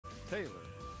Taylor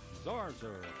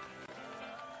Zarzour.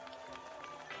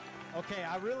 Okay,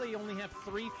 I really only have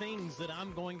three things that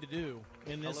I'm going to do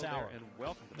in this hour. And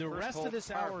welcome to the rest of this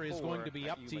hour is going to be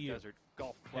up to you. Desert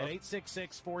Golf Club. At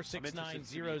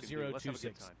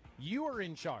 866-469-0026. You are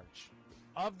in charge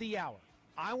of the hour.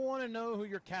 I want to know who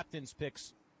your captain's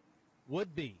picks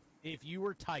would be if you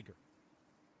were Tiger.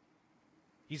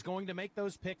 He's going to make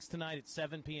those picks tonight at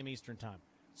 7 p.m. Eastern Time.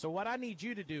 So what I need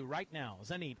you to do right now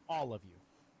is I need all of you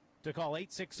to call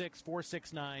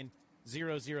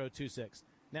 866-469-0026.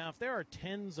 Now, if there are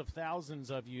tens of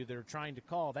thousands of you that are trying to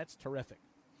call, that's terrific.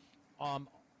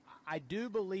 I do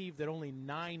believe that only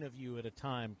 9 of you at a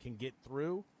time can get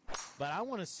through, but I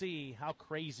want to see how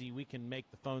crazy we can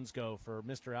make the phones go for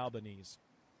Mr. Albanese,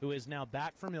 who is now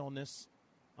back from illness.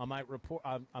 I'm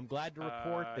glad to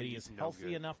report that he is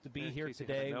healthy enough to be here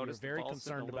today. We were very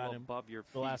concerned about him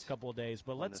the last couple of days,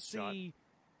 but let's see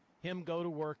him go to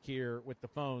work here with the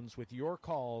phones, with your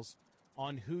calls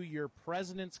on who your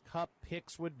President's Cup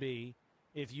picks would be.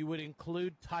 If you would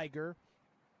include Tiger,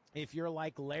 if you're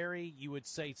like Larry, you would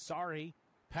say, sorry,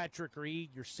 Patrick Reed,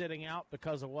 you're sitting out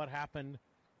because of what happened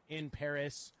in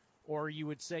Paris. Or you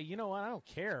would say, you know what, I don't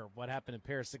care what happened in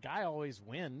Paris. The guy always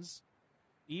wins.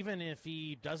 Even if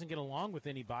he doesn't get along with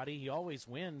anybody, he always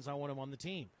wins. I want him on the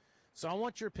team. So I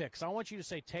want your picks. I want you to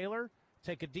say, Taylor,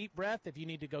 take a deep breath. If you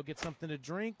need to go get something to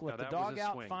drink, let the dog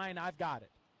out, fine, I've got it.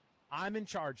 I'm in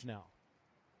charge now.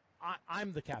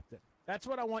 I'm the captain. That's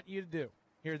what I want you to do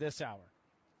here this hour.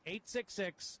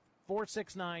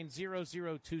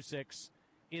 866-469-0026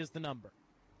 is the number.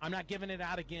 I'm not giving it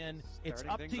out again. It's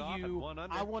up to you.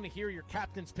 I want to hear your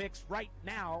captain's picks right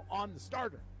now on the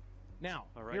starter. Now,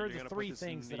 here are the three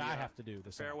things that I have to do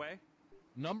this fairway. hour.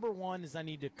 Number one is I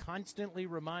need to constantly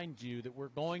remind you that we're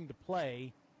going to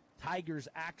play Tiger's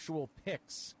actual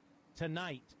picks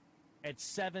tonight at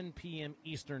 7 p.m.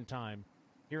 Eastern Time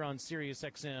here on Sirius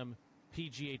XM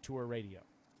PGA Tour Radio.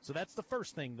 So that's the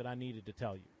first thing that I needed to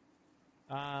tell you.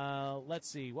 Let's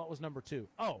see. What was number two?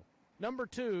 Oh, number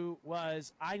two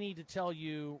was I need to tell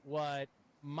you what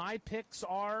my picks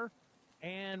are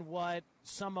and what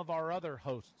some of our other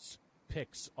hosts'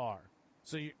 picks are.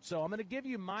 So I'm going to give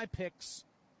you my picks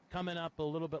coming up a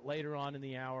little bit later on in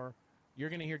the hour. You're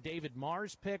going to hear David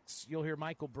Marr's picks. You'll hear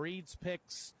Michael Breed's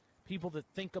picks, people that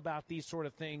think about these sort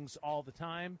of things all the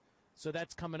time. So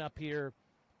that's coming up here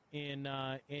in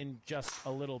just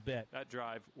a little bit. That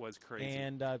drive was crazy.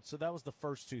 And so that was the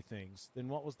first two things. Then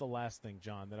what was the last thing,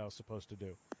 John, that I was supposed to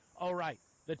do? All right,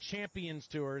 the Champions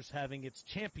Tour is having its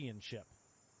championship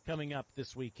coming up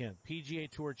this weekend, PGA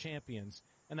Tour Champions.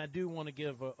 And I do want to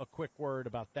give a quick word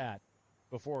about that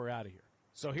before we're out of here.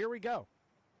 So here we go.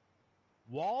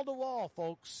 Wall to wall,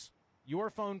 folks. Your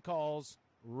phone calls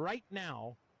right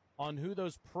now on who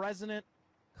those President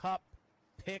Cup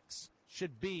picks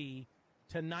should be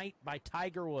tonight by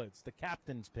Tiger Woods, the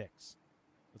captain's picks.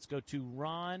 Let's go to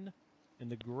Ron in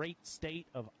the great state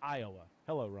of Iowa.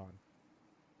 Hello, Ron.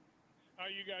 How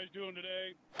you guys doing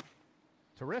today?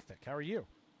 Terrific. How are you?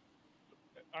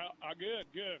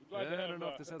 Good. Glad to have, I don't know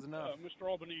if this has enough. Mr.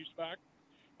 Albanese back.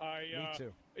 Me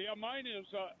too. Yeah, mine is.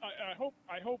 I hope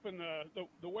in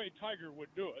the way Tiger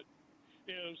would do it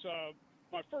is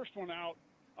my first one out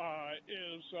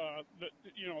is that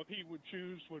he would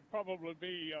choose would probably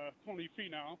be Tony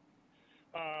Finau.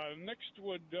 Next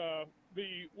would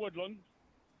be Woodland.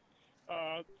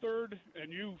 Third,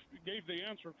 and you gave the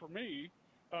answer for me.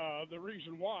 The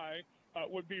reason why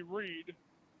would be Reed.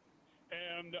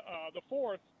 And the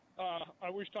fourth,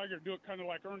 I wish Tiger would do it kind of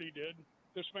like Ernie did.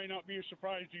 This may not be a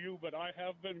surprise to you, but I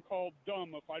have been called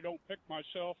dumb if I don't pick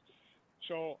myself,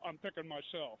 so I'm picking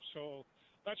myself. So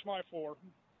that's my four.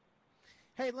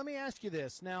 Hey, let me ask you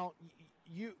this. Now,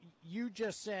 you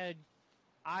just said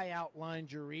I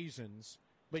outlined your reasons,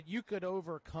 but you could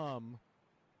overcome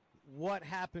what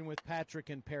happened with Patrick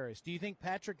in Paris. Do you think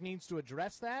Patrick needs to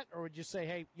address that, or would you say,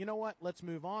 hey, you know what, let's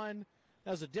move on?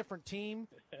 That was a different team,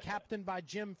 captained by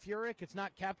Jim Furyk. It's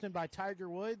not captained by Tiger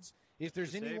Woods. If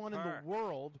there's anyone in the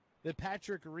world that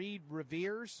Patrick Reed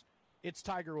reveres, it's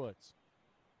Tiger Woods.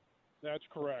 That's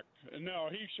correct. And no,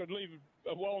 he should leave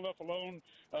well enough alone.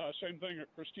 Same thing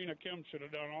that Christina Kim should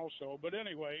have done also. But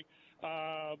anyway,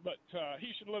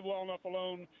 he should live well enough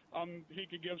alone. He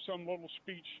could give some little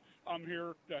speech. I'm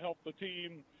here to help the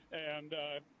team, and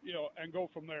and go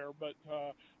from there. But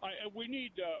we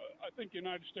need. I think the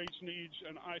United States needs,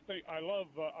 and I think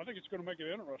it's going to make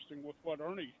it interesting with what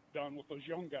Ernie done with those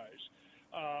young guys.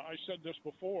 I said this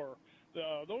before.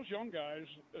 Those young guys,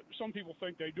 some people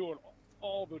think they do it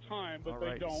all the time, but All they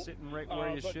right, don't. sitting right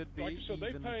where you but should be. Like I said, they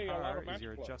Even pay a lot par of match is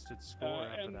your play. adjusted score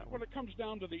after And that when one. it comes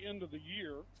down to the end of the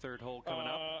year, Third hole coming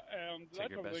up. and Take that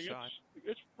your kind of best thing, shot.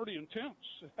 it's pretty intense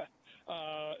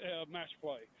match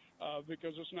play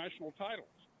because it's national titles.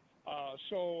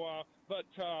 But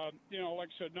like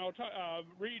I said, no,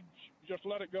 Reed just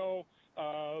let it go,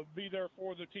 be there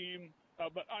for the team.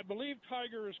 But I believe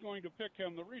Tiger is going to pick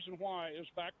him. The reason why is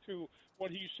back to what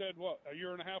he said, a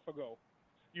year and a half ago.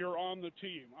 You're on the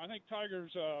team. I think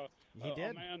Tiger's a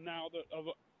man now that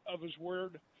of his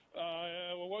word.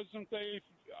 Wasn't they?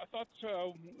 I thought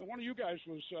one of you guys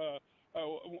was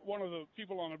one of the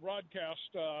people on the broadcast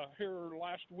here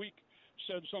last week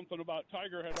said something about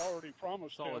Tiger had already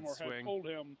promised him or had told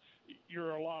him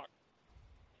you're a lock.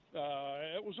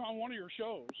 It was on one of your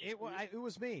shows. It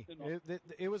was me.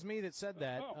 It was me that said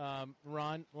that,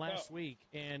 Ron, last week.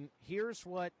 And here's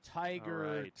what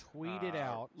Tiger tweeted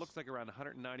out. Looks like around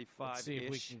 195 Let's see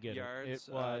if we can get yards.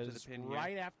 It was to the pin right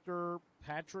here. after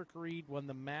Patrick Reed won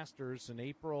the Masters in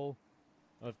April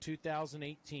of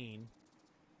 2018.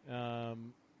 I'll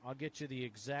get you the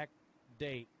exact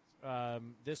date.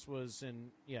 This was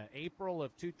in April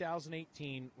of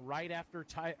 2018, right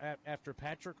after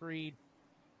Patrick Reed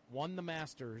won the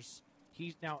Masters.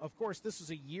 Now, of course, this was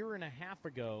a year and a half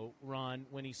ago, Ron,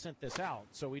 when he sent this out.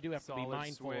 So we do have to be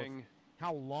mindful of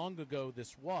how long ago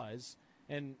this was.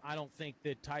 And I don't think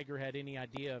that Tiger had any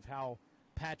idea of how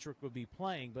Patrick would be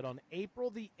playing. But on April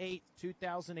the 8th,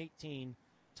 2018,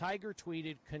 Tiger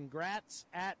tweeted, "Congrats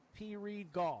at P.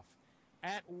 Reed Golf.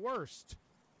 At worst,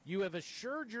 you have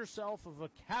assured yourself of a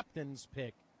captain's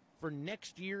pick for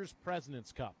next year's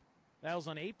President's Cup." That was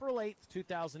on April 8th,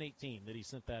 2018 that he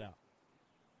sent that out.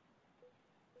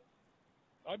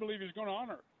 I believe he's going to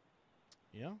honor it.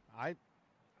 Yeah, I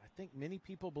think many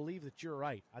people believe that you're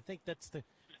right. I think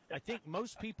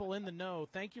most people in the know,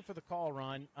 thank you for the call,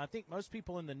 Ron. I think most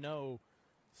people in the know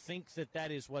think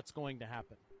that is what's going to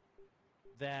happen.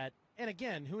 And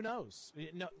again, who knows?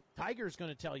 Tiger's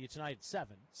going to tell you tonight at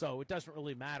 7, so it doesn't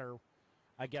really matter,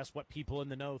 I guess, what people in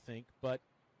the know think. But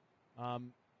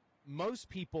most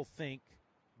people think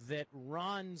that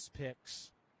Ron's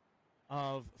picks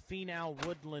of Finau,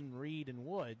 Woodland, Reed, and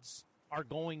Woods are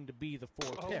going to be the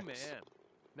 4 picks. Oh, man.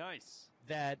 Nice.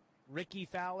 That Ricky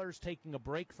Fowler's taking a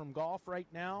break from golf right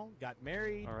now, got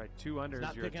married. All right, 2 under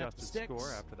is your adjusted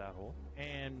score after that hole.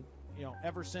 And,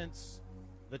 ever since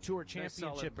the Tour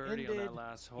Championship birdie ended, on that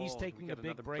last hole. he's taking a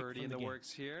big break from the game.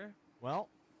 Works here. Well,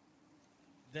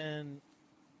 then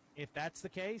if that's the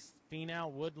case,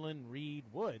 Finau, Woodland, Reed,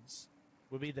 Woods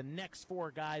would be the next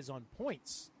 4 guys on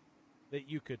points that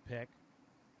you could pick.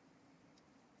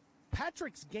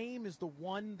 Patrick's game is the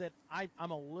one that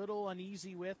I'm a little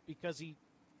uneasy with because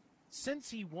since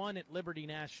he won at Liberty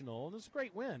National, and it was a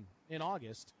great win in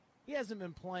August, he hasn't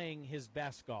been playing his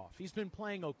best golf. He's been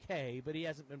playing okay, but he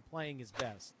hasn't been playing his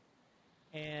best.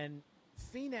 And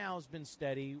Finau's been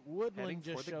steady. Woodland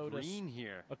just showed us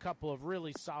a couple of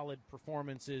really solid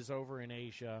performances over in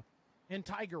Asia, and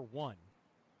Tiger won.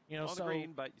 On the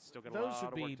green, but you still got a lot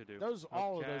of work to do.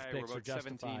 All of those picks we're are about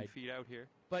justified. 17 feet out here.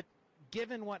 But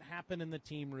given what happened in the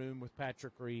team room with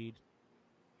Patrick Reed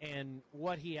and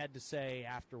what he had to say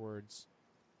afterwards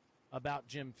about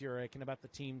Jim Furyk and about the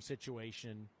team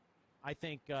situation, I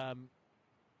think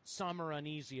some are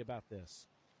uneasy about this.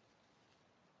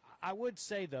 I would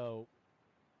say, though,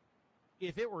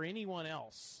 if it were anyone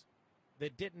else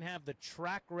that didn't have the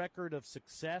track record of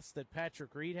success that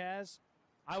Patrick Reed has,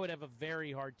 I would have a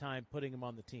very hard time putting him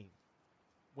on the team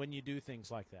when you do things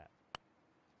like that.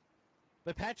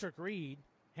 But Patrick Reed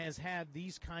has had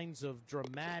these kinds of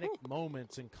dramatic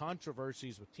moments and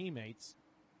controversies with teammates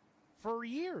for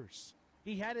years.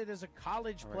 He had it as a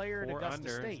college player at Augusta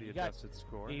State.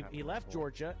 He left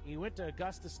Georgia. He went to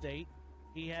Augusta State.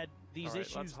 He had these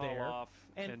issues there.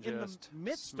 And in the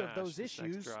midst of those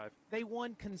issues, they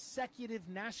won consecutive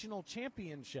national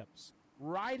championships,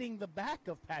 riding the back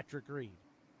of Patrick Reed,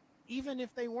 even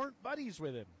if they weren't buddies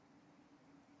with him.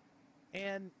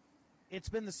 And it's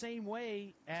been the same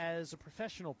way as a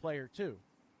professional player, too.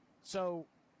 So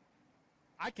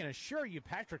I can assure you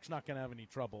Patrick's not going to have any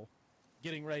trouble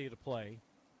getting ready to play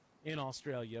in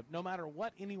Australia, no matter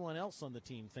what anyone else on the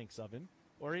team thinks of him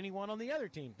or anyone on the other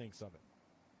team thinks of him.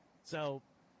 So,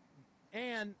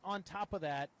 and on top of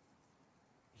that,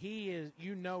 he's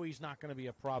not going to be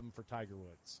a problem for Tiger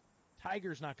Woods.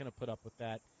 Tiger's not going to put up with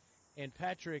that. And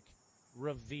Patrick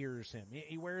reveres him.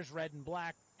 He wears red and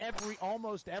black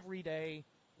almost every day,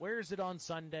 wears it on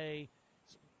Sunday.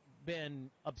 He's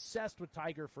been obsessed with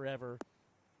Tiger forever,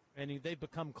 and they've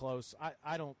become close.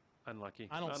 I don't Unlucky.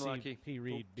 I don't see P.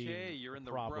 Reed being you're in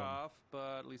the problem rough,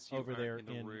 but at least you over there in,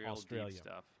 the in real Australia. Deep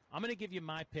stuff. I'm going to give you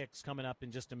my picks coming up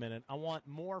in just a minute. I want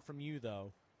more from you,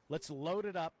 though. Let's load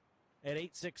it up at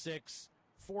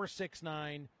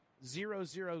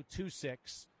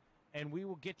 866-469-0026, and we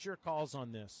will get your calls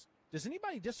on this. Does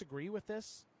anybody disagree with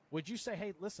this? Would you say,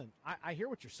 hey, listen, I hear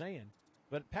what you're saying,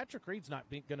 but Patrick Reed's not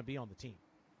going to be on the team?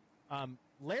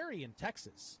 Larry in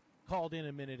Texas called in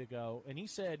a minute ago, and he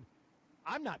said,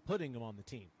 I'm not putting him on the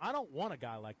team. I don't want a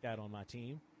guy like that on my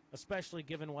team, especially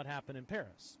given what happened in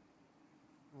Paris.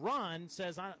 Ron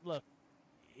says, look,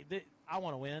 I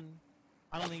want to win.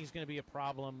 I don't think he's going to be a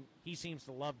problem. He seems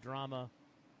to love drama.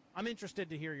 I'm interested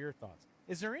to hear your thoughts.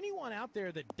 Is there anyone out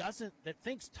there that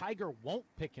thinks Tiger won't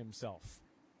pick himself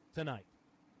tonight?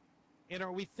 And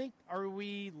are we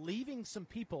leaving some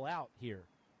people out here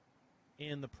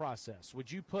in the process?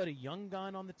 Would you put a young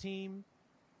gun on the team?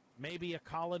 Maybe a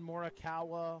Colin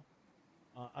Morikawa,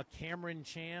 a Cameron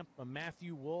Champ, a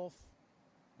Matthew Wolff?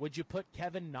 Would you put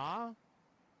Kevin Na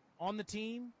on the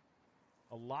team?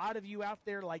 A lot of you out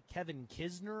there like Kevin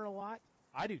Kisner a lot.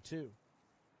 I do too.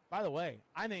 By the way,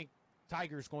 I think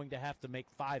Tiger's going to have to make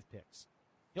 5 picks.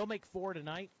 He'll make 4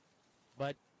 tonight,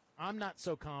 but I'm not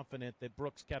so confident that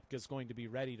Brooks Koepka's going to be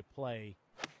ready to play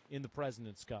in the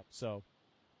President's Cup. So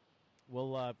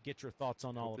we'll get your thoughts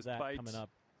on all of that coming up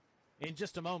in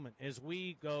just a moment as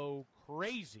we go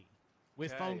crazy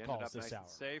with phone calls this hour.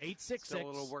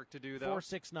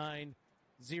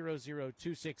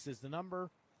 866-469-0026 is the number.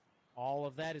 All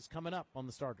of that is coming up on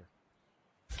the starter.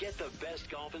 Get the best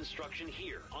golf instruction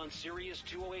here on Sirius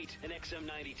 208 and XM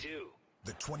 92.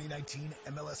 The 2019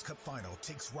 MLS Cup Final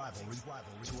takes rivalry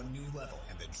to a new level,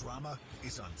 and the drama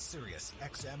is on Sirius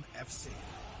XM FC.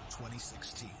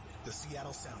 2016, the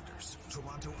Seattle Sounders,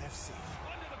 Toronto FC.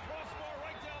 Under the crossbar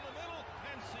right down the middle,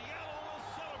 and Seattle will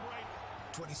celebrate.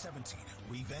 2017,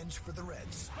 revenge for the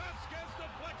Reds. Vasquez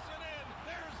deflects it in.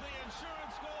 There's the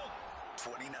insurance goal.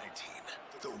 2019,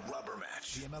 the rubber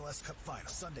match. The MLS Cup Final,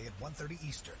 Sunday at 1:30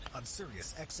 Eastern on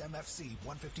Sirius XM FC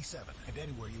 157 and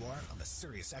anywhere you are on the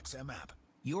Sirius XM app.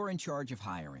 You're in charge of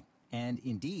hiring, and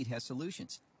Indeed has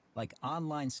solutions, like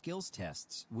online skills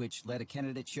tests, which let a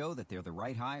candidate show that they're the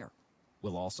right hire.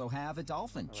 We'll also have a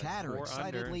dolphin chatter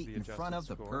excitedly in front of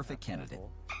the perfect candidate.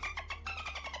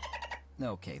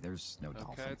 Okay, there's no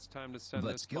dolphin. Okay, it's time to send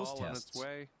but this skills ball on tests, its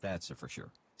way. that's a for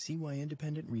sure. See why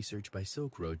independent research by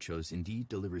Silk Road shows Indeed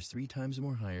delivers 3 times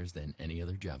more hires than any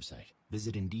other job site.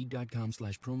 Visit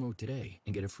Indeed.com/promo today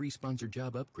and get a free sponsored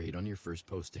job upgrade on your first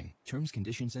posting. Terms,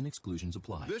 conditions, and exclusions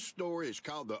apply. This story is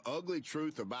called The Ugly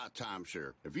Truth About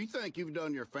Timeshare. If you think you've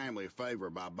done your family a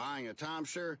favor by buying a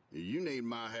timeshare, you need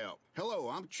my help. Hello,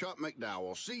 I'm Chuck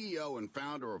McDowell, CEO and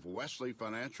founder of Wesley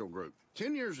Financial Group.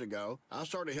 10 years ago, I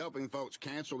started helping folks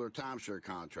cancel their timeshare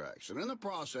contracts, and in the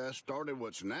process started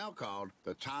what's now called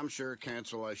the timeshare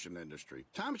cancellation industry.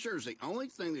 Timeshare is the only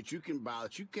thing that you can buy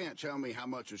that you can't tell me how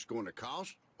much it's going to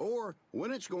cost or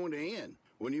when it's going to end.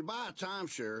 When you buy a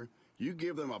timeshare, you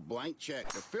give them a blank check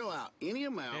to fill out any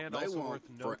amount they want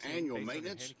for annual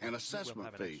maintenance and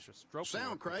assessment fees.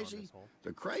 Sound crazy?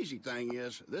 The crazy thing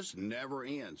is, this never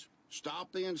ends.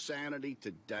 Stop the insanity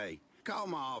today. Call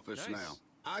my office now.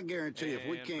 I guarantee if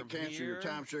we can't cancel your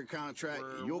timeshare contract,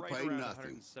 you'll pay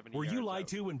nothing. Were you lied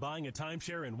to when buying a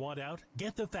timeshare and want out?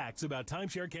 Get the facts about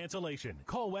timeshare cancellation.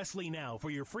 Call Wesley now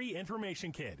for your free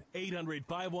information kit.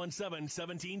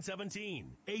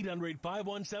 800-517-1717.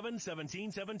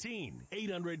 800-517-1717.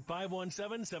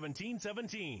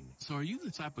 800-517-1717. So are you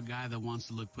the type of guy that wants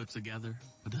to look put together,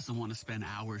 but doesn't want to spend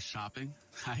hours shopping?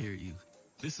 I hear you.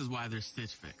 This is why there's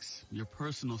Stitch Fix, your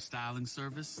personal styling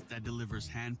service that delivers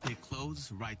hand-picked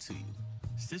clothes right to you.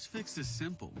 Stitch Fix is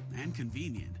simple and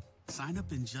convenient. Sign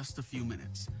up in just a few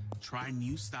minutes. Try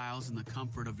new styles in the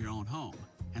comfort of your own home.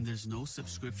 And there's no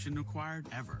subscription required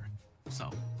ever.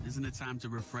 So, isn't it time to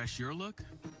refresh your look?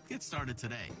 Get started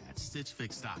today at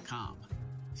StitchFix.com.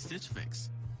 Stitch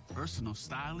Fix. Personal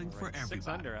styling for everybody. 6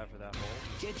 under after that hole.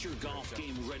 Get your golf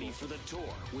game ready for the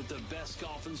tour with the best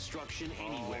golf instruction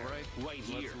anywhere. Right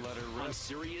here on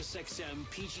Sirius XM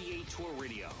PGA Tour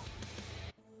Radio.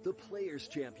 The Players'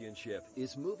 Championship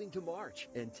is moving to March,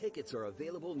 and tickets are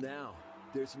available now.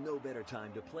 There's no better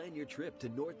time to plan your trip to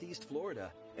Northeast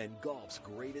Florida and golf's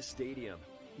greatest stadium.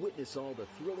 Witness all the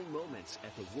thrilling moments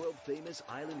at the world-famous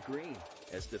Island Green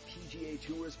as the PGA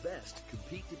Tour's best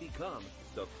compete to become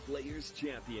the Players'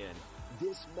 Champion.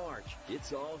 This March,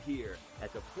 it's all here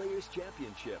at the Players'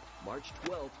 Championship, March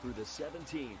 12th through the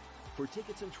 17th. For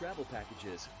tickets and travel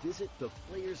packages, visit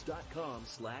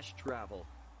theplayers.com/travel.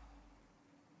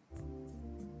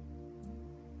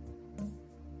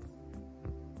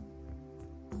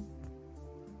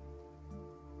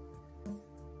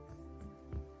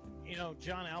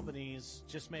 John Albanese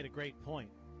just made a great point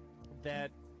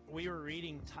that we were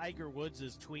reading Tiger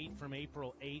Woods' tweet from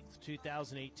April 8th,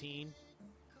 2018,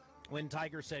 when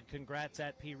Tiger said, "Congrats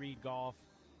at P. Reed Golf.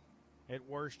 At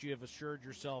worst, you have assured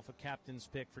yourself a captain's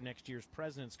pick for next year's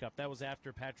President's Cup." That was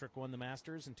after Patrick won the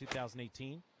Masters in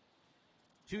 2018.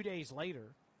 2 days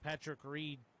later, Patrick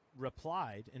Reed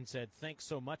replied and said, "Thanks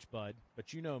so much, bud,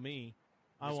 but you know me.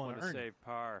 I want to earn save it."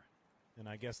 par. And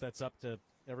I guess that's up to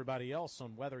everybody else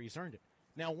on whether he's earned it.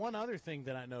 Now, one other thing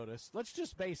that I noticed, let's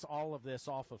just base all of this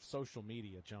off of social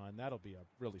media, John. That'll be a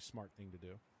really smart thing to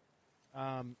do.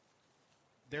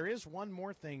 There is one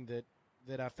more thing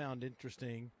that I found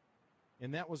interesting,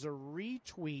 and that was a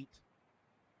retweet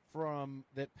from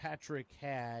that Patrick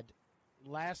had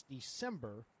last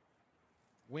December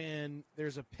when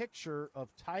there's a picture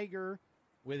of Tiger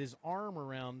with his arm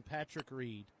around Patrick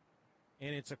Reed,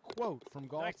 and it's a quote from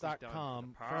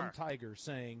golf.com from Tiger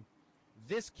saying,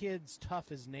 "This kid's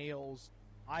tough as nails.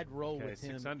 I'd roll with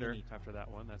him." 6 under after that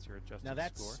one. That's your adjusted now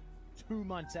that's score. 2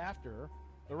 months after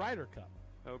the Ryder Cup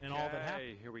and all that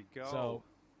happened. Here we go. So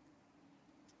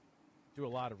do a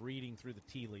lot of reading through the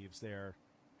tea leaves there,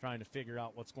 trying to figure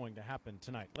out what's going to happen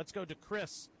tonight. Let's go to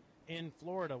Chris in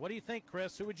Florida. What do you think,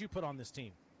 Chris? Who would you put on this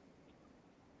team?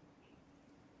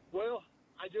 Well,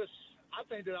 I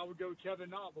think that I would go Kevin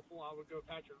Na before I would go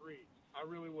Patrick Reed. I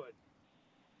really would.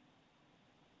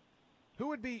 Who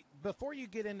would be, before you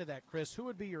get into that, Chris, who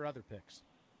would be your other picks?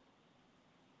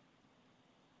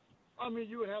 I mean,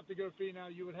 you would have to go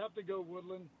Finau. You would have to go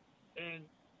Woodland. And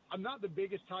I'm not the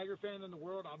biggest Tiger fan in the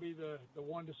world. I'll be the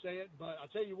one to say it. But I'll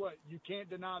tell you what, you can't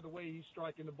deny the way he's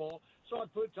striking the ball. So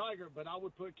I'd put Tiger, but I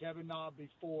would put Kevin Na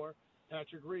before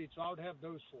Patrick Reed. So I would have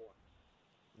those four.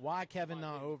 Why Kevin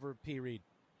Na over P. Reed?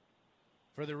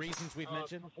 For the reasons we've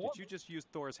mentioned? Did you just use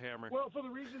Thor's hammer? Well, for the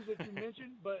reasons that you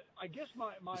mentioned, but I guess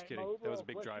my just kidding. overall That was a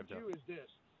big question drive to down. you is this.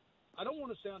 I don't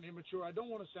want to sound immature. I don't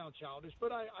want to sound childish,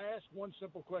 but I ask one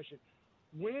simple question.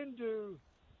 When do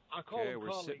I call them we're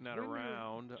colleagues, sitting at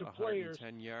around to 110 players,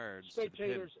 yards.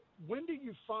 spectators, when do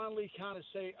you finally kind of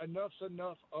say enough's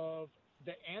enough of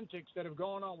the antics that have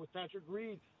gone on with Patrick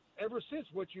Reed ever since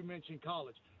what you mentioned,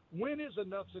 college? When is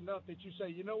enough's enough that you say,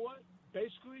 you know what,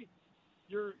 basically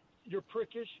you're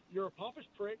prickish, you're a pompous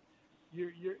prick,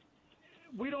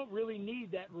 we don't really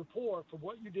need that rapport for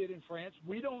what you did in France.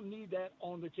 We don't need that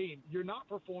on the team. You're not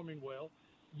performing well.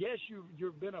 Yes,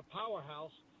 you've been a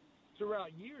powerhouse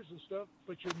throughout years and stuff,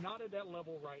 but you're not at that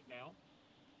level right now.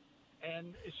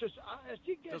 And it's just, I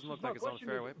think doesn't look like it's on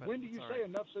fairway. But when do you say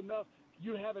enough's enough?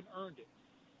 You haven't earned it.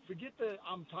 Forget the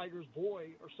I'm Tiger's boy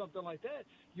or something like that.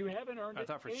 You haven't earned it. I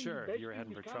thought for and sure you were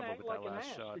heading for trouble with that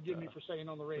last shot. Forgive me for saying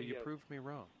on the radio. But you proved me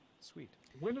wrong. Sweet.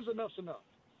 When is enough's enough?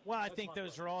 Well, I think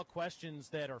those are all questions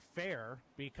that are fair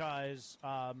because,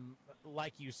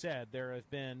 like you said, there have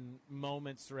been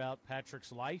moments throughout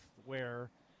Patrick's life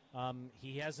where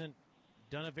he hasn't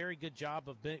done a very good job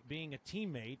of being a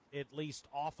teammate, at least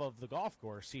off of the golf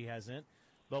course. He hasn't.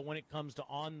 But when it comes to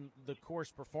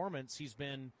on-the-course performance, he's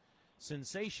been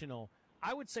sensational.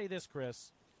 I would say this,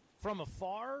 Chris, from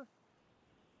afar,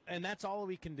 and that's all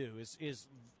we can do is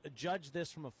judge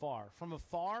this from afar. From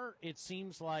afar, it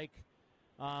seems like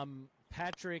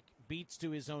Patrick beats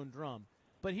to his own drum.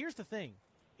 But here's the thing.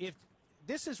 If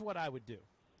this is what I would do,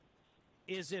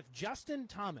 is if Justin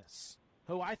Thomas,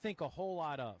 who I think a whole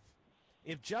lot of,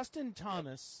 if Justin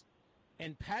Thomas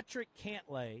and Patrick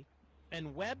Cantlay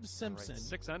and Webb Simpson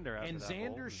 6 under and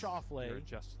Xander Schauffele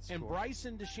and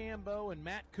Bryson DeChambeau and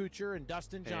Matt Kuchar and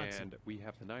Dustin Johnson, and we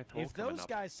have the 9th hole if those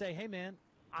guys say, hey, man,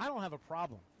 I don't have a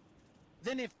problem,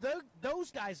 then if those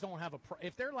guys don't have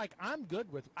if they're like, I'm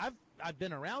good with, I've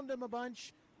been around them a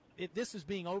bunch, this is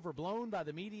being overblown by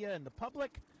the media and the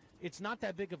public, it's not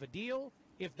that big of a deal.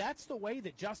 If that's the way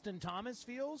that Justin Thomas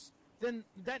feels, then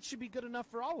that should be good enough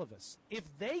for all of us. If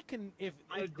they can, if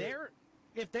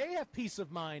they have peace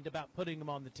of mind about putting him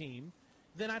on the team,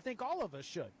 then I think all of us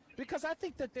should. Because I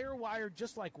think that they're wired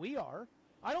just like we are.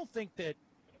 I don't think that,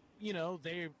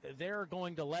 they're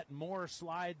going to let more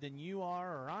slide than you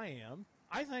are or I am.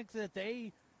 I think that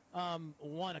they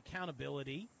want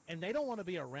accountability, and they don't want to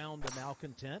be around the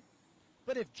malcontent.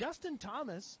 But if Justin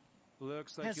Thomas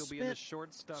looks like you'll be in the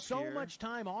short stuff so here. much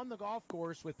time on the golf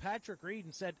course with Patrick Reed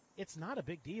and said, it's not a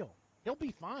big deal. He'll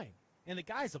be fine. And the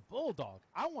guy's a bulldog.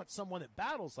 I want someone that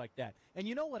battles like that. And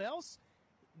you know what else?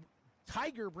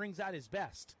 Tiger brings out his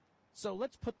best. So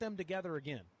let's put them together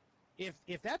again.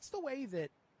 If that's the way that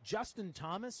Justin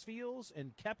Thomas feels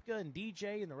and Koepka and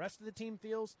DJ and the rest of the team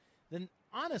feels, then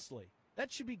honestly,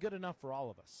 that should be good enough for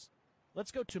all of us.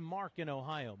 Let's go to Mark in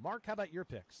Ohio. Mark, how about your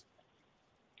picks?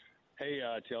 Hey,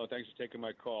 Taylor, thanks for taking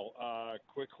my call.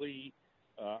 Quickly,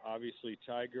 obviously,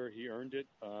 Tiger, he earned it.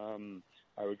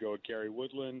 I would go with Gary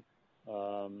Woodland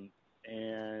and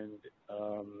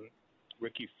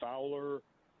Ricky Fowler.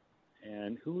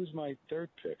 And who was my third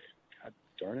pick? God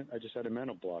darn it, I just had a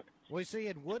mental block. Well, so you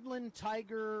had Woodland,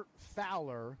 Tiger,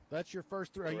 Fowler. That's your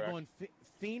first three. Correct. Are you going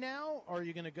Finau, or are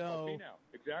you going to go? Oh, Finau,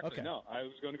 exactly. Okay. No, I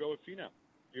was going to go with Finau.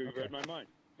 You Okay. read my mind.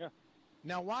 Yeah.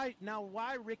 Now, why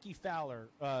Ricky Fowler,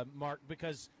 Mark?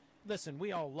 Because listen,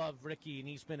 we all love Ricky, and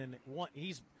he's been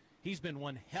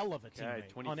one hell of a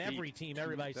teammate on every team.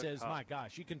 Everybody says, "My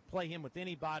gosh, you can play him with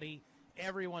anybody."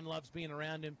 Everyone loves being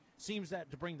around him. Seems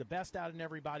that to bring the best out in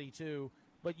everybody too.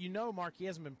 But Mark, he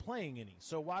hasn't been playing any.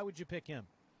 So why would you pick him?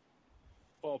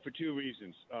 Well, for two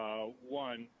reasons.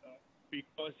 One,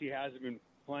 because he hasn't been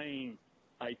playing,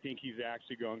 I think he's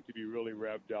actually going to be really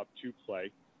revved up to play,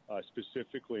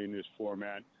 specifically in this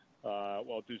format.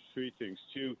 Well, there's three things.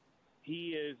 Two, he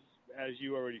is, as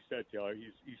you already said, Taylor,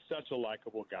 he's such a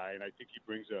likable guy, and I think he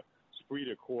brings a esprit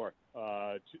de corps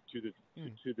to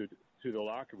the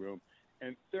locker room.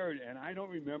 And third, and I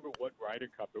don't remember what Ryder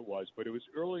Cup it was, but it was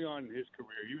early on in his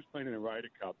career. He was playing in the Ryder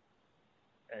Cup,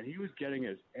 and he was getting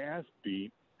his ass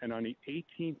beat. And on the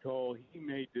 18th hole, he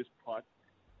made this putt,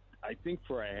 I think,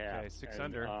 for a half. Okay, 6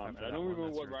 under. And I don't remember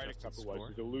what Ryder Cup it was,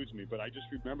 because it eludes me. But I just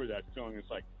remember that feeling.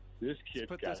 It's like, this kid's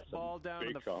put got this ball down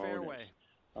in the cojones. fairway.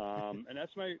 And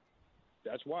that's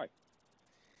why.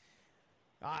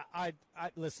 I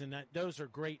listen. Those are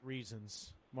great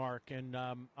reasons, Mark, and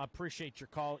I appreciate you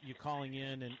calling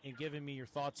in and giving me your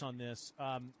thoughts on this.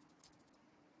 I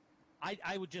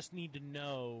would just need to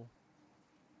know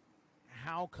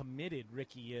how committed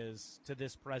Ricky is to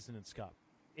this President's Cup.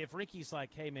 If Ricky's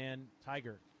like, "Hey, man,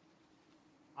 Tiger,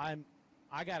 I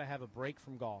got to have a break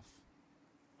from golf.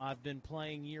 I've been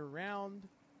playing year round.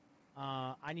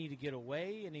 I need to get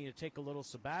away. I need to take a little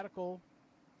sabbatical,"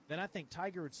 then I think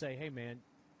Tiger would say, "Hey, man,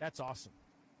 that's awesome.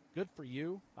 Good for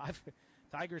you."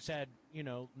 Tiger's had,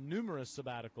 numerous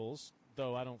sabbaticals,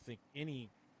 though I don't think any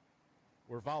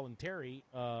were voluntary.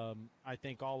 I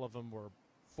think all of them were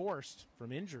forced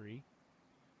from injury.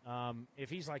 If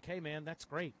he's like, "Hey, man, that's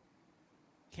great.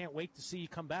 Can't wait to see you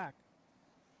come back,"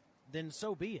 then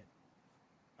so be it.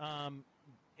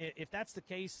 If that's the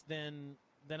case, then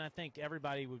I think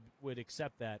everybody would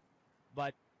accept that.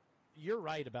 But you're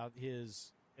right about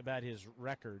his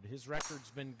record. His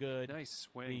record's been good. Nice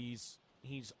swing.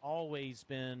 He's always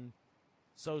been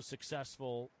so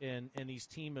successful in these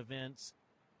team events.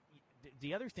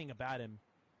 The other thing about him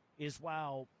is,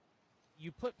 while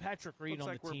you put Patrick Reed on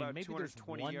the team, maybe there's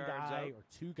one guy or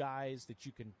two guys that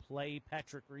you can play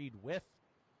Patrick Reed with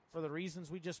for the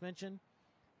reasons we just mentioned.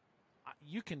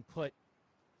 You can put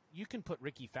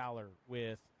Ricky Fowler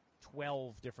with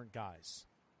 12 different guys,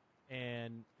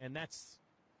 and that's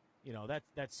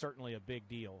that's certainly a big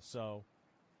deal. So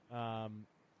I'll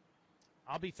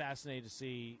be fascinated to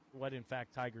see what in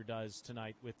fact Tiger does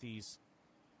tonight with these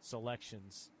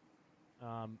selections.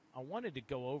 I wanted to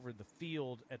go over the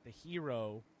field at the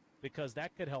Hero because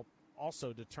that could help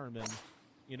also determine,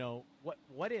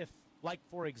 what if, like,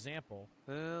 for example,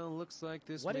 looks like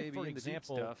this what may if, be for in the deep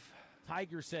example, stuff.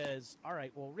 Tiger says, "All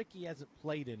right, well, Ricky hasn't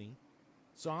played any,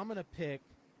 so I'm going to pick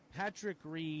Patrick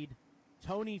Reed,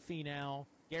 Tony Finau,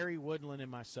 Gary Woodland, and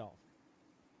myself."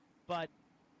 But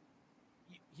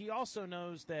he also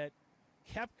knows that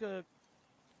Koepka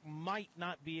might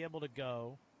not be able to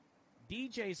go.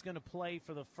 DJ's going to play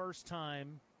for the first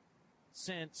time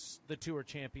since the Tour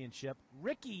Championship.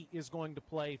 Ricky is going to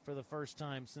play for the first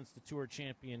time since the Tour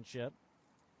Championship.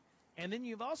 And then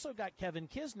you've also got Kevin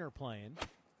Kisner playing,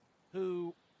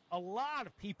 who a lot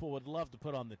of people would love to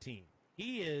put on the team.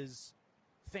 He is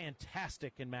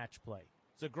fantastic in match play.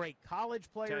 He's a great college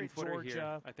player at Georgia.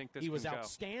 Here. I think this he was can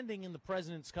outstanding in the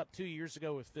President's Cup 2 years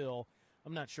ago with Phil.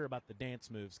 I'm not sure about the dance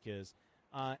moves, Kiz.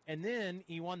 And then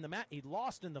he won the match. He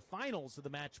lost in the finals of the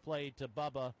match play to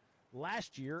Bubba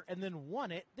last year, and then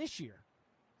won it this year.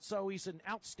 So he's an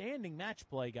outstanding match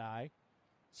play guy.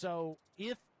 So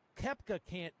if Koepka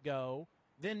can't go,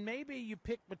 then maybe you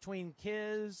pick between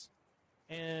Kiz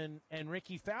and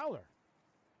Ricky Fowler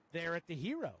there at the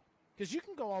Hero, because you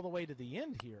can go all the way to the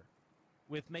end here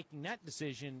with making that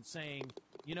decision, saying,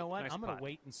 "You know what, I'm going to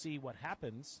wait and see what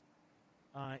happens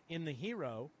in the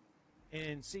Hero."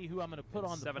 And see who I'm going to put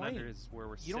on the 7 plane. under is where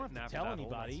we're you don't have to tell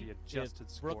anybody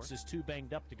if Brooks is too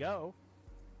banged up to go.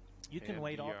 You can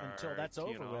wait until that's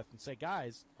over with and say,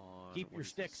 "Guys, keep your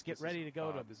sticks. Get ready to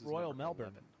go to Royal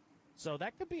Melbourne." 11. So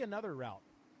that could be another route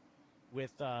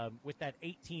with that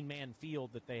 18-man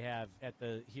field that they have at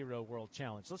the Hero World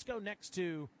Challenge. Let's go next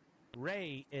to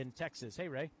Ray in Texas. Hey,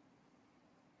 Ray.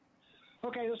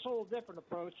 Okay, this is a little different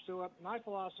approach to it. My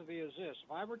philosophy is this.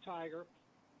 If I were Tiger,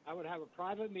 I would have a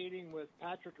private meeting with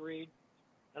Patrick Reed,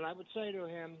 and I would say to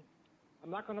him,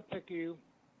 I'm not going to pick you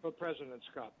for President's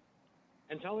Cup,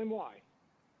 and tell him why,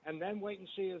 and then wait and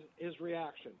see his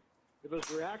reaction. If his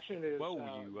reaction is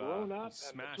grown up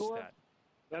and mature,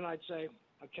 then I'd say,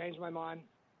 I've changed my mind,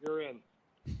 you're in.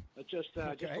 It's just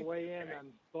a way in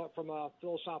and thought from a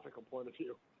philosophical point of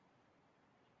view.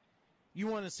 You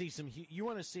want to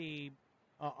see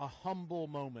a humble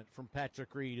moment from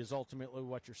Patrick Reed is ultimately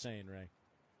what you're saying, Ray.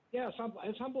 Yeah,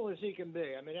 as humble as he can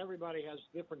be. I mean, everybody has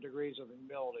different degrees of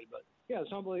humility, but yeah,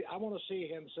 I want to see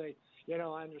him say,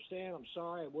 I understand, I'm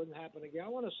sorry, it wouldn't happen again. I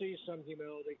want to see some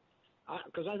humility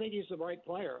because I think he's the right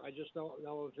player. I just don't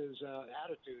know if his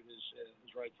attitude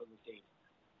is right for the team.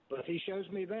 But if he shows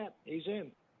me that, he's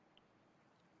in.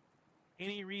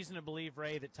 Any reason to believe,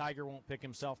 Ray, that Tiger won't pick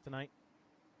himself tonight?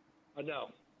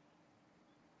 No.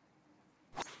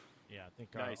 Yeah, I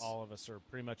think all of us are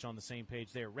pretty much on the same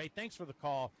page there. Ray, thanks for the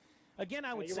call. Again,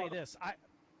 I would say this.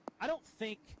 I don't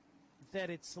think that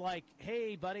it's like,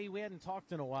 hey, buddy, we hadn't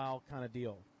talked in a while kind of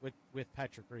deal with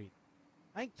Patrick Reed.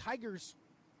 I think Tiger's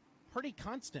pretty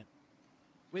constant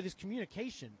with his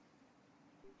communication.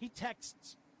 He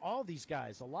texts all these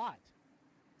guys a lot,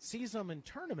 sees them in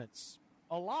tournaments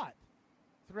a lot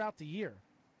throughout the year.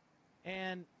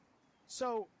 And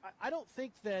so I don't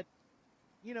think that,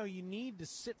 you need to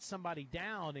sit somebody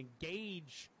down and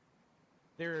gauge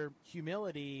their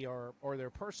humility or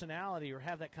their personality or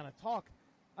have that kind of talk.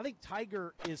 I think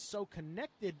Tiger is so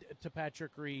connected to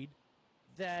Patrick Reed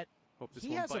that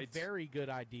he has a very good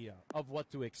idea of what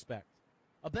to expect.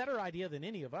 A better idea than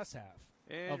any of us have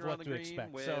of what to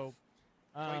expect. So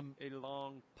a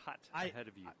long putt ahead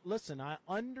of you. Listen, I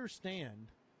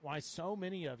understand why so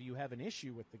many of you have an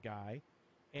issue with the guy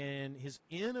and his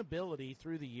inability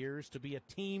through the years to be a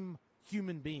team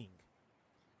human being.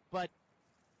 But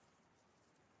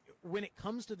when it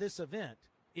comes to this event,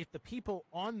 if the people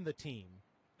on the team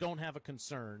don't have a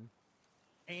concern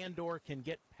and or can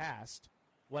get past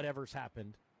whatever's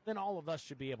happened, then all of us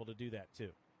should be able to do that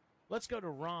too. Let's go to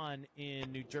Ron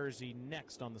in New Jersey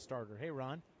next on the starter. Hey,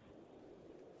 Ron.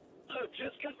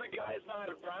 Just because the guy's not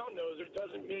a brown noser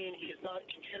doesn't mean he's not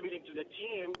contributing to the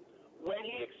team when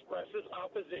he expresses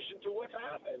opposition to what's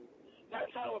happened. That's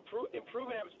how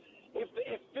improvement happens. If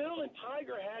Phil and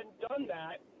Tiger hadn't done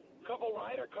that a couple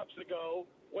Ryder Cups ago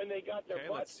when they got their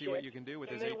butts let's see what you can do with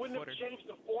his 8-footer. They wouldn't have changed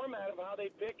the format of how they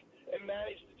pick and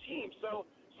manage the team. So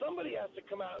somebody has to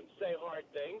come out and say hard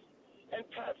things, and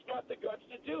Pat's got the guts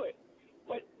to do it.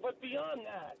 But beyond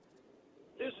that,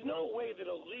 there's no way that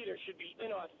a leader should be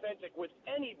inauthentic with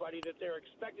anybody that they're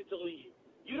expected to lead.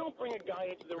 You don't bring a guy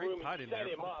into the room and set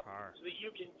him up so that you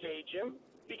can gauge him,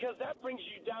 because that brings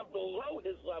you down below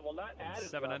his level, not at his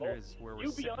 7 level. under is where we're you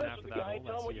be sitting honest after with the that guy hole. and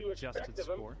tell him what That's you the adjusted expect of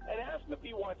him, score. and ask him if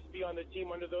he wants to be on the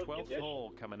team under those 12th conditions. hole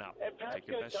coming up. And Pat's Take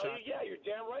your going to best tell shot. you, yeah, you're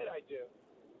damn right I do.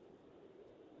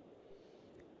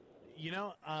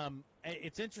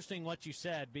 It's interesting what you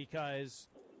said, because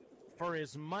for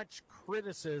as much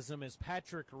criticism as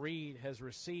Patrick Reed has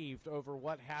received over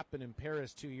what happened in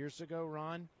Paris 2 years ago,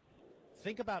 Ron,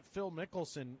 think about Phil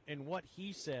Mickelson and what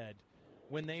he said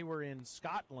when they were in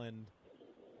Scotland.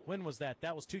 When was that?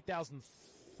 That was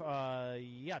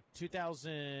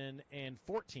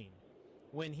 2014,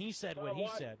 when he said what he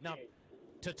said. Now,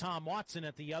 to Tom Watson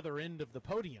at the other end of the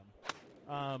podium.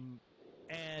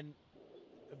 And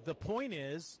the point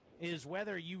is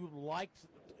whether you liked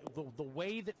the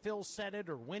way that Phil said it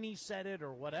or when he said it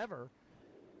or whatever.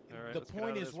 Right, the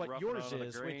point is what yours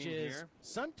is, which is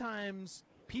sometimes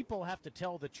people have to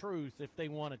tell the truth if they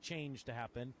want a change to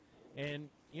happen. And,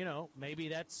 maybe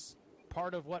that's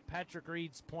part of what Patrick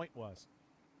Reed's point was.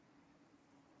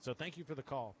 So thank you for the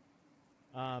call.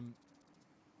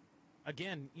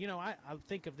 Again, I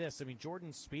think of this. I mean,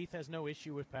 Jordan Spieth has no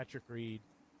issue with Patrick Reed.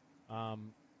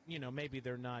 Maybe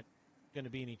they're not going to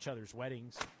be in each other's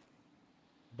weddings,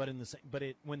 but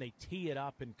when they tee it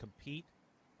up and compete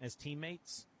as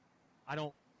teammates, I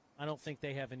don't think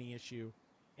they have any issue.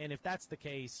 And if that's the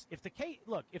case, if the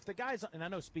guys, and I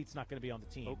know Spieth's not going to be on the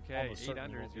team. Okay, 8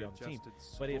 under is your adjusted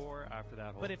score after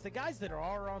that hole. But if the guys that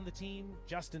are on the team,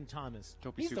 Justin Thomas,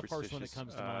 he's the first one that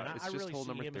comes to mind. I really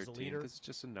see him as a leader. This is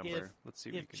just a number. Let's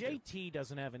see what if JT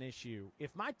doesn't have an issue,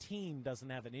 if my team doesn't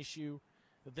have an issue,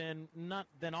 then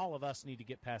all of us need to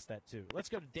get past that too. Let's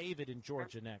go to David in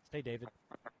Georgia next. Hey, David.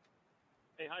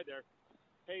 Hey, hi there.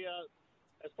 Hey,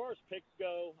 as far as picks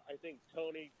go, I think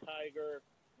Tony, Tiger,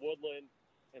 Woodland,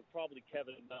 and probably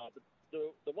Kevin But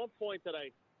the one point that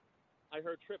I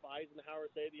heard Trip Eisenhower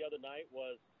say the other night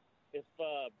was if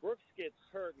Brooks gets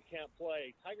hurt and can't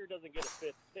play, Tiger doesn't get a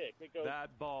fifth pick. It goes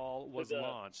that ball was to the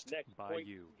launched next by point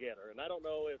you. getter, and I don't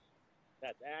know if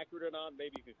that's accurate or not.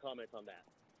 Maybe you could comment on that.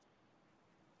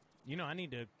 I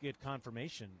need to get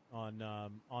confirmation on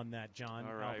that, John.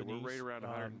 All right, Albanese. we're right around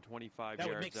 125 that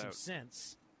yards would make out. some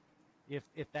sense if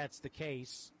that's the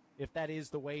case. If that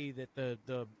is the way that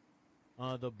the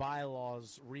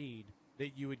bylaws read,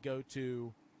 that you would go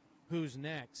to who's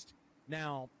next.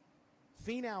 Now,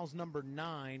 Finau's number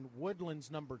 9, Woodland's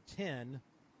number 10,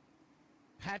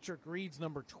 Patrick Reed's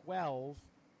number 12,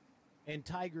 and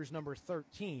Tiger's number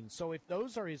 13. So if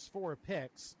those are his 4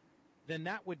 picks, then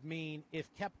that would mean if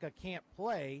Koepka can't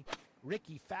play,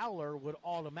 Ricky Fowler would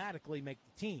automatically make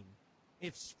the team.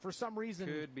 If for some reason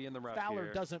Could be in the rough Fowler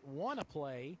here. doesn't want to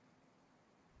play,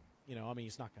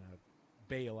 he's not going to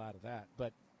bail out of that.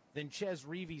 But then Ches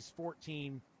Reeves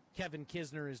 14, Kevin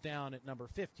Kisner is down at number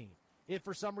 15. If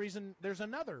for some reason there's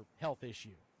another health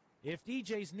issue, if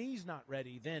DJ's knee's not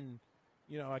ready, then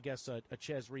I guess a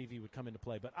Ches Reeve would come into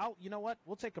play. But you know what?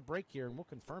 We'll take a break here and we'll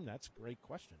confirm. That's a great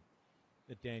question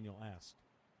that Daniel asked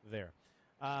there.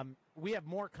 We have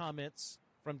more comments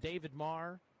from David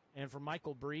Marr and from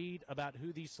Michael Breed about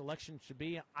who these selections should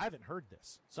be. I haven't heard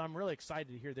this, so I'm really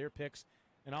excited to hear their picks,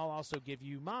 and I'll also give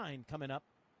you mine coming up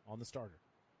on the starter.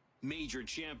 Major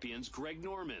champions Greg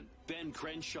Norman, Ben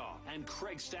Crenshaw, and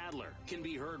Craig Stadler can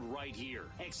be heard right here,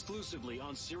 exclusively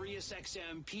on Sirius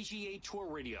XM PGA Tour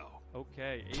Radio.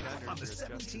 Okay, 800. On the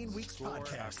 17 Weeks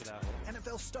podcast,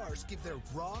 NFL stars give their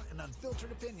raw and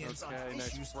unfiltered opinions on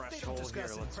issues they don't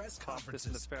discuss in press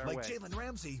conferences. Like Jalen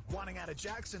Ramsey wanting out of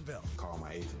Jacksonville. Called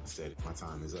my agent and said, my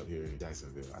time is up here in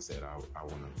Jacksonville. I said, I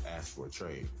want to ask for a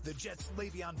trade. The Jets'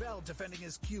 Le'Veon Bell defending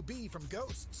his QB from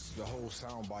ghosts. The whole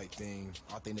soundbite thing,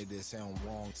 I think they did sound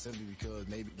wrong simply because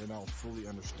maybe they don't fully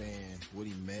understand what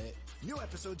he meant. New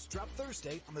episodes drop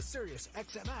Thursday on the Sirius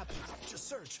XM app. Just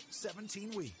search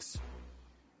 17 Weeks.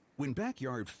 When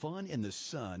backyard fun in the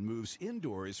sun moves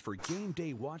indoors for game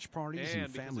day watch parties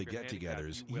and family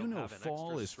get-togethers, you know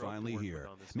fall is finally here.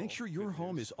 Make sure your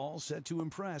home is all set to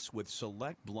impress with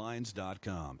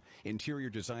SelectBlinds.com. Interior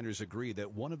designers agree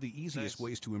that one of the easiest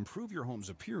ways to improve your home's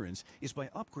appearance is by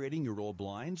upgrading your old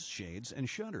blinds, shades, and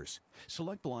shutters.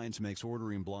 Select Blinds makes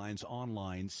ordering blinds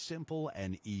online simple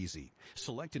and easy.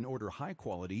 Select and order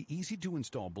high-quality,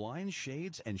 easy-to-install blinds,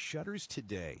 shades, and shutters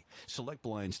today. Select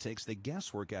Blinds takes the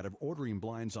guesswork out of ordering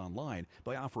blinds online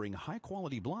by offering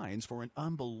high-quality blinds for an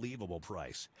unbelievable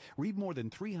price. Read more than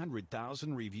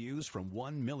 300,000 reviews from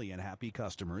 1 million happy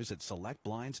customers at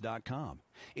SelectBlinds.com.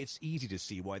 It's easy to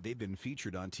see why they've been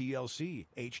featured on TLC,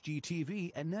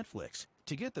 HGTV, and Netflix.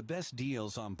 To get the best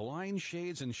deals on blinds,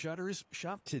 shades, and shutters,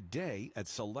 shop today at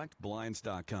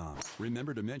SelectBlinds.com.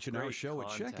 Remember to mention our show at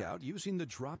checkout using the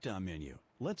drop-down menu.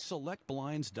 Let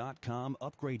SelectBlinds.com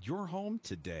upgrade your home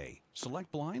today.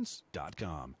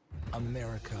 SelectBlinds.com.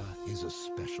 America is a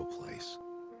special place.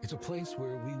 It's a place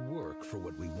where we work for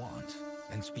what we want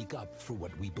and speak up for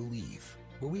what we believe,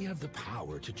 where we have the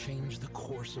power to change the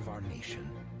course of our nation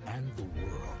and the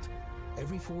world.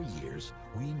 Every 4 years,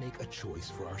 we make a choice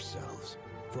for ourselves,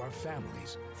 for our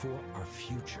families, for our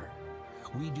future.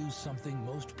 We do something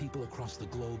most people across the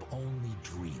globe only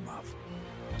dream of.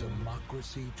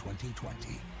 Democracy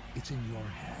 2020. It's in your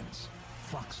hands.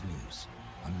 Fox News.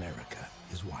 America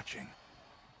is watching.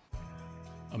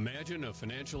 Imagine a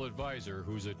financial advisor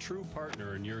who's a true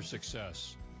partner in your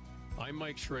success. I'm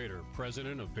Mike Schrader,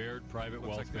 president of Baird Private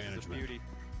Wealth Management.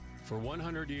 For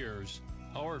 100 years,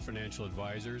 our financial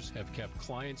advisors have kept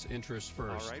clients' interests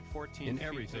first in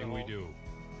everything we do.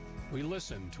 We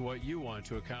listen to what you want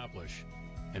to accomplish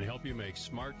and help you make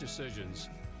smart decisions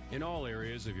in all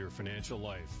areas of your financial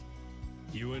life.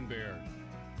 You and Baird.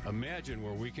 Imagine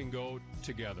where we can go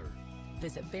together.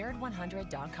 Visit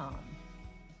Baird100.com.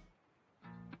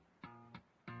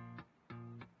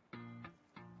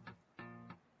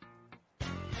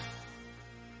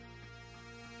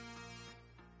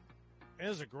 It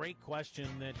was a great question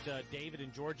that David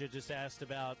in Georgia just asked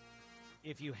about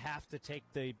if you have to take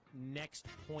the next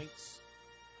points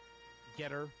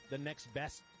getter, the next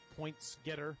best points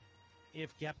getter,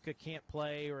 if Koepka can't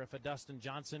play or if a Dustin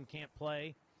Johnson can't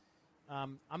play.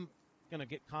 I'm going to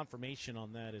get confirmation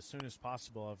on that as soon as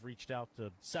possible. I've reached out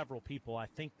to several people I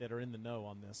think that are in the know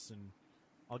on this, and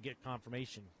I'll get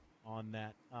confirmation on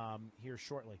that here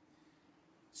shortly.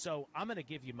 So I'm going to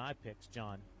give you my picks,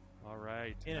 John. All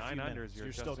right. In a few 9 minutes.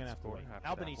 You're still going to have to wait.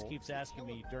 Albanese keeps asking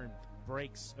me during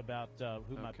breaks about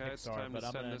who my picks are, but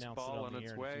I'm going to announce it on the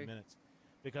air in a few minutes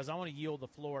because I want to yield the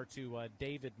floor to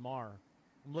David Marr.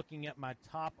 I'm looking at my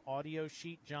top audio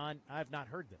sheet, John. I have not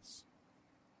heard this.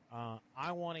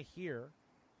 I want to hear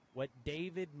what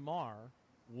David Marr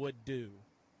would do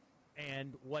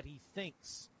and what he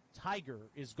thinks Tiger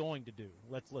is going to do.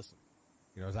 Let's listen.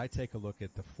 As I take a look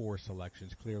at the 4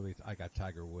 selections, clearly I got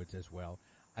Tiger Woods as well.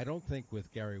 I don't think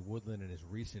with Gary Woodland and his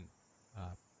recent,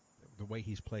 the way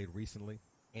he's played recently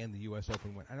and the U.S.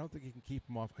 Open win, I don't think you can keep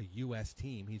him off a U.S.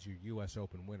 team. He's your U.S.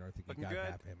 Open winner. I think you got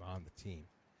to have him on the team.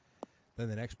 Then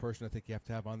the next person I think you have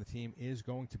to have on the team is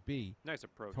going to be nice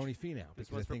approach, Tony Finau,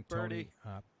 because I think Tony,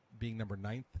 being number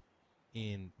 9th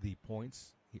in the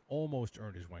points, he almost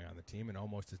earned his way on the team, and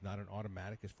almost is not an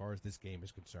automatic as far as this game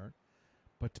is concerned.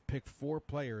 But to pick 4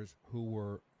 players who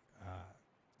were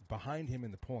behind him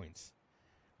in the points,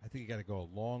 I think you got to go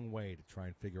a long way to try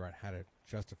and figure out how to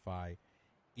justify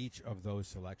each of those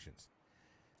selections.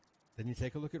 Then you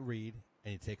take a look at Reed,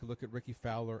 and you take a look at Ricky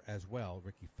Fowler as well.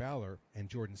 Ricky Fowler and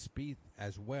Jordan Spieth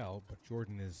as well, but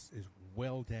Jordan is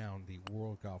well down the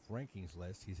World Golf Rankings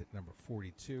list. He's at number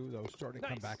 42, though starting to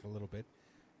come back a little bit,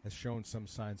 has shown some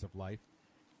signs of life.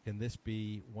 Can this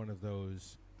be one of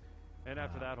those... And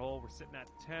after that hole, we're sitting at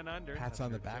 10 under. Pats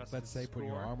on the back, let's say, putting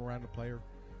your arm around a player,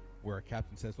 where a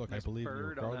captain says, look, nice I believe you,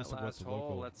 regardless of what the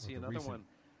local Let's see another recent,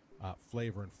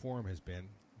 flavor and form has been.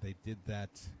 They did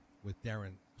that with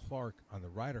Darren Clark on the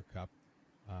Ryder Cup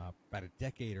about a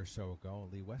decade or so ago.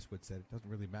 Lee Westwood said it doesn't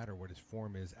really matter what his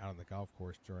form is out on the golf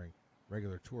course during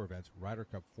regular tour events. Ryder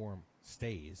Cup form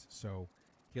stays, so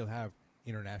he'll have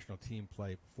international team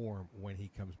play form when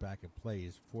he comes back and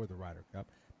plays for the Ryder Cup.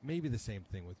 Maybe the same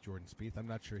thing with Jordan Spieth. I'm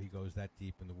not sure he goes that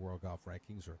deep in the World Golf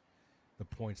Rankings or the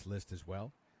points list as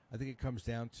well. I think it comes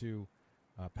down to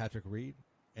Patrick Reed,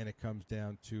 and it comes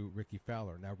down to Ricky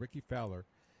Fowler. Now, Ricky Fowler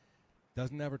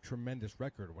doesn't have a tremendous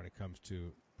record when it comes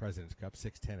to President's Cup.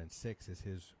 6-10-6 is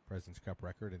his President's Cup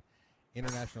record, and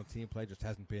international team play just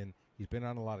hasn't been. He's been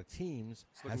on a lot of teams,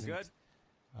 hasn't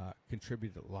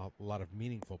contributed a lot of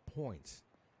meaningful points.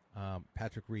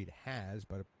 Patrick Reed has,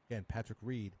 but again, Patrick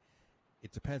Reed,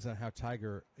 it depends on how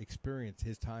Tiger experienced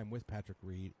his time with Patrick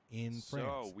Reed in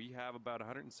France. So we have about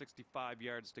 165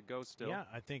 yards to go still. Yeah,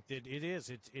 I think that it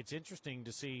is. It's interesting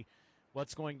to see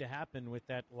what's going to happen with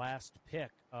that last pick.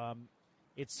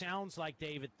 It sounds like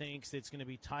David thinks it's going to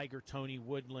be Tiger, Tony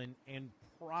Woodland, and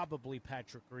probably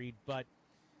Patrick Reed, but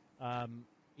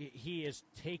he is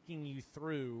taking you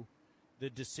through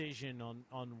the decision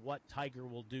on what Tiger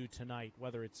will do tonight,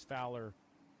 whether it's Fowler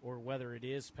or whether it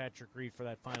is Patrick Reed for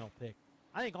that final pick.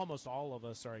 I think almost all of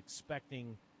us are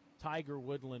expecting Tiger,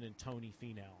 Woodland, and Tony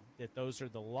Finau, that those are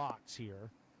the locks here,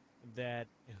 that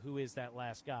who is that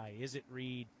last guy? Is it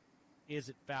Reed? Is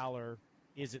it Fowler?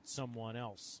 Is it someone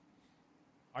else?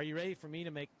 Are you ready for me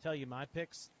to tell you my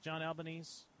picks, John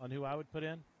Albanese, on who I would put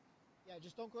in? Yeah,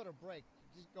 just don't go to break.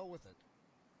 Just go with it.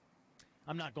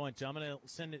 I'm not going to. I'm going to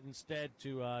send it instead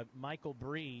to Michael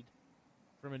Breed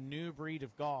from A New Breed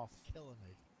of Golf. Killing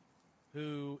me.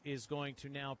 Who is going to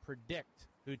now predict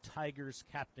who Tiger's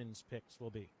captain's picks will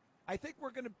be. I think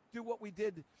we're going to do what we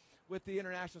did with the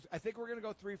internationals. I think we're going to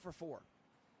go 3 for 4.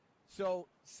 So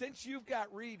since you've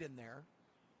got Reed in there,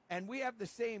 and we have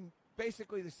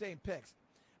basically the same picks,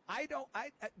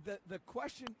 the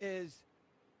question is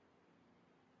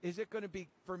it going to be,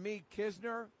 for me,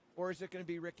 Kisner, or is it going to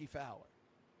be Ricky Fowler?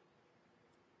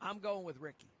 I'm going with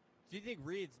Ricky. Do you think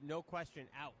Reed's no question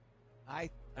out?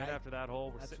 After that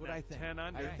hole, we're that's sitting what at I think. 10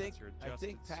 under. I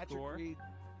think Patrick Reed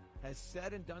has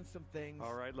said and done some things.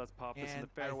 All right, let's pop this in the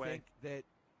fairway. I think that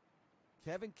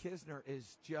Kevin Kisner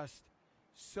is just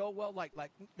so well liked.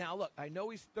 Now, look, I know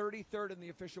he's 33rd in the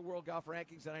official World Golf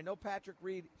Rankings, and I know Patrick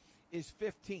Reed is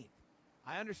 15th.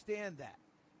 I understand that.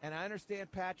 And I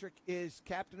understand Patrick is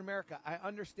Captain America. I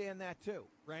understand that, too.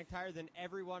 Ranked higher than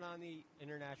everyone on the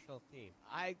international team.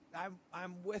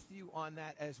 I'm with you on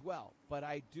that as well. But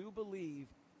I do believe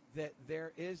that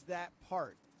there is that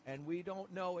part, and we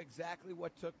don't know exactly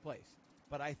what took place.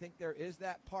 But I think there is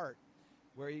that part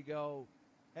where you go,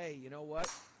 hey, you know what?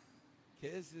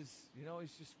 Kiz is,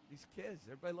 he's Kiz.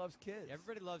 Everybody loves Kiz.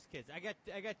 Everybody loves Kiz. I got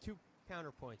 2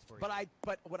 counterpoints for you.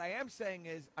 But what I am saying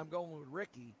is I'm going with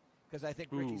Ricky, because I think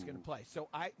Ricky's going to play. So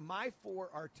my 4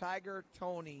 are Tiger,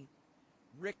 Tony,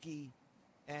 Ricky,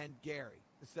 and Gary,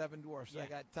 the 7 dwarfs. So I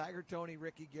got Tiger, Tony,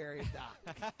 Ricky, Gary, and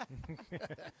Doc.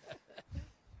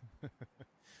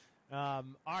 All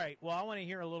right. Well, I want to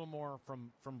hear a little more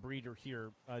from Breeder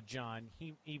here, John.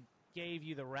 He gave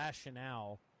you the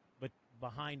rationale, but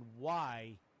behind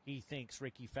why he thinks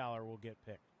Ricky Fowler will get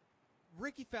picked.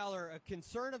 Ricky Fowler, a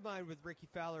concern of mine with Ricky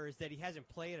Fowler is that he hasn't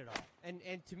played at all. And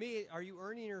to me, are you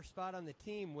earning your spot on the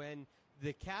team when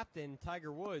the captain,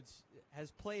 Tiger Woods,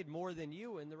 has played more than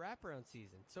you in the wraparound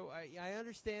season? So I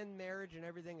understand marriage and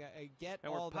everything. I get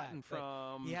and all we're that.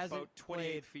 From he hasn't about 28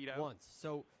 played feet out. once.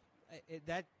 So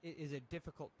that is a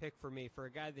difficult pick for me for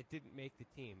a guy that didn't make the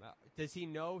team. Does he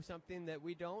know something that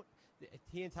we don't?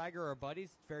 He and Tiger are buddies.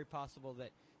 It's very possible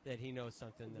that he knows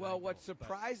something that I what's don't,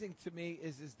 surprising to me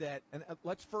is that, and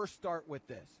let's first start with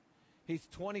this. He's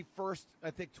 21st,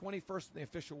 I think 21st in the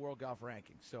official world golf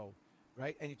ranking. So,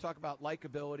 right? And you talk about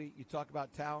likability, you talk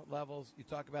about talent levels, you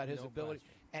talk about his ability,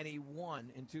 and he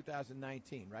won in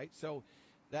 2019, right? So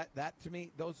that to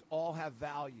me, those all have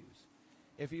values.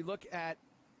 If you look at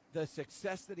the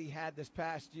success that he had this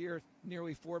past year,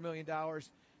 nearly $4 million,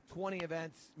 20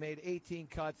 events, made 18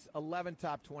 cuts, 11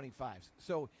 top 25s.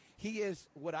 So he is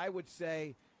what I would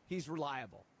say he's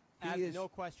reliable. He is no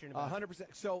question about 100%.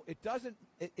 So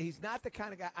he's not the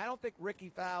kind of guy. I don't think Ricky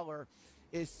Fowler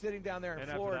is sitting down there in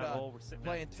Florida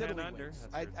playing tiddlywinks.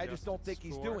 I just don't think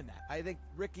he's doing that. I think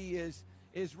Ricky is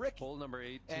Ricky. Hole number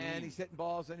 18. And he's hitting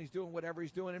balls and he's doing whatever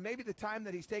he's doing. And maybe the time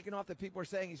that he's taken off that people are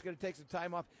saying he's going to take some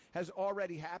time off has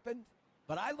already happened.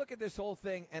 But I look at this whole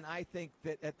thing and I think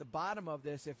that at the bottom of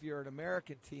this, if you're an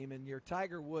American team and you're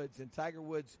Tiger Woods, and Tiger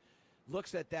Woods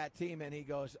looks at that team and he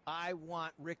goes, I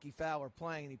want Ricky Fowler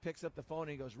playing. And he picks up the phone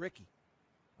and he goes, Ricky,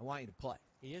 I want you to play.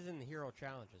 He is in the Hero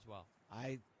Challenge as well.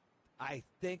 I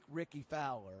think Ricky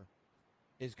Fowler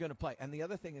is going to play. And the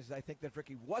other thing is I think that if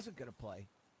Ricky wasn't going to play,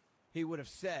 he would have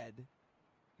said,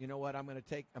 you know what, I'm going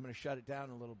to shut it down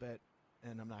a little bit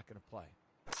and I'm not going to play.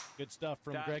 Good stuff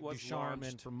from Greg Ducharme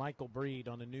and from Michael Breed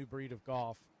on A New Breed of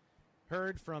Golf.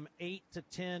 Heard from 8 to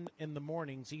 10 in the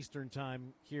mornings Eastern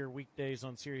Time here weekdays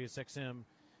on Sirius XM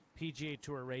PGA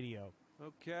Tour Radio.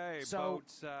 Okay, so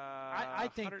I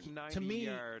think to me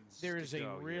there is a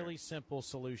really here. simple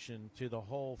solution to the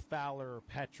whole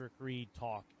Fowler-Patrick Reed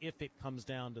talk if it comes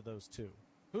down to those two.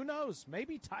 Who knows?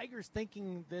 Maybe Tiger's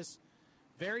thinking this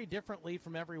very differently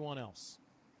from everyone else.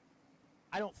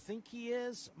 I don't think he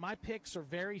is. My picks are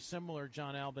very similar,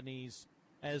 John Albanese,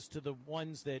 as to the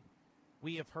ones that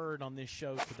we have heard on this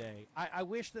show today. I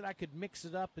wish that I could mix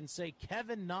it up and say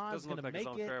Kevin Na's going to make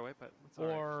it, fairway, but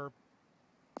or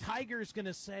Tiger's going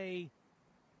to say,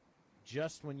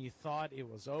 just when you thought it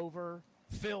was over,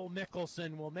 Phil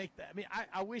Mickelson will make that. I mean,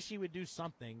 I wish he would do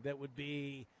something that would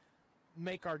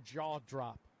make our jaw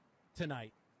drop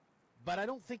tonight. But I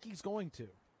don't think he's going to.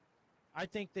 I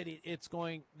think that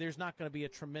there's not going to be a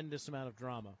tremendous amount of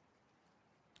drama.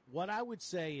 What I would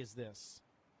say is this,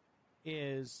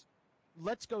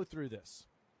 let's go through this.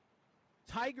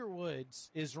 Tiger Woods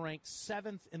is ranked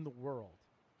 7th in the world.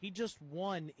 He just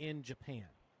won in Japan.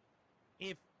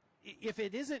 If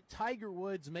it isn't Tiger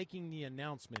Woods making the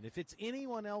announcement, if it's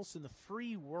anyone else in the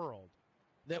free world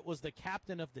that was the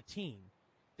captain of the team,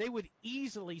 they would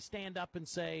easily stand up and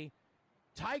say,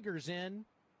 Tiger's in.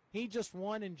 He just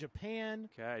won in Japan.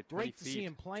 Okay, great to see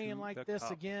him playing like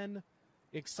this again.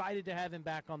 Excited to have him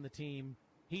back on the team.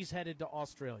 He's headed to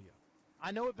Australia.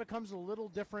 I know it becomes a little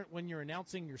different when you're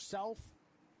announcing yourself,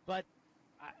 but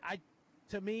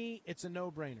to me, it's a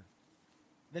no-brainer.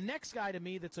 The next guy to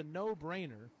me that's a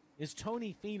no-brainer is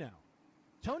Tony Finau.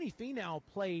 Tony Finau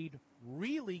played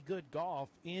really good golf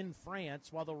in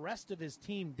France while the rest of his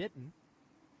team didn't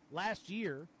last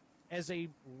year as a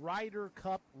Ryder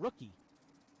Cup rookie.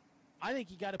 I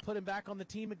think you got to put him back on the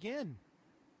team again.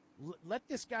 Let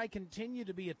this guy continue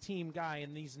to be a team guy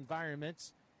in these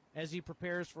environments as he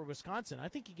prepares for Wisconsin. I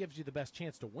think he gives you the best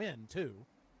chance to win, too.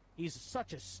 He's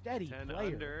such a steady 10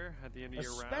 player. Under at the end of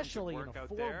your round. Especially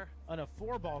in a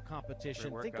four-ball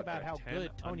competition. Think about how good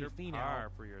Tony Finau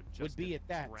would be at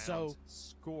that. So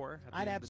score I'd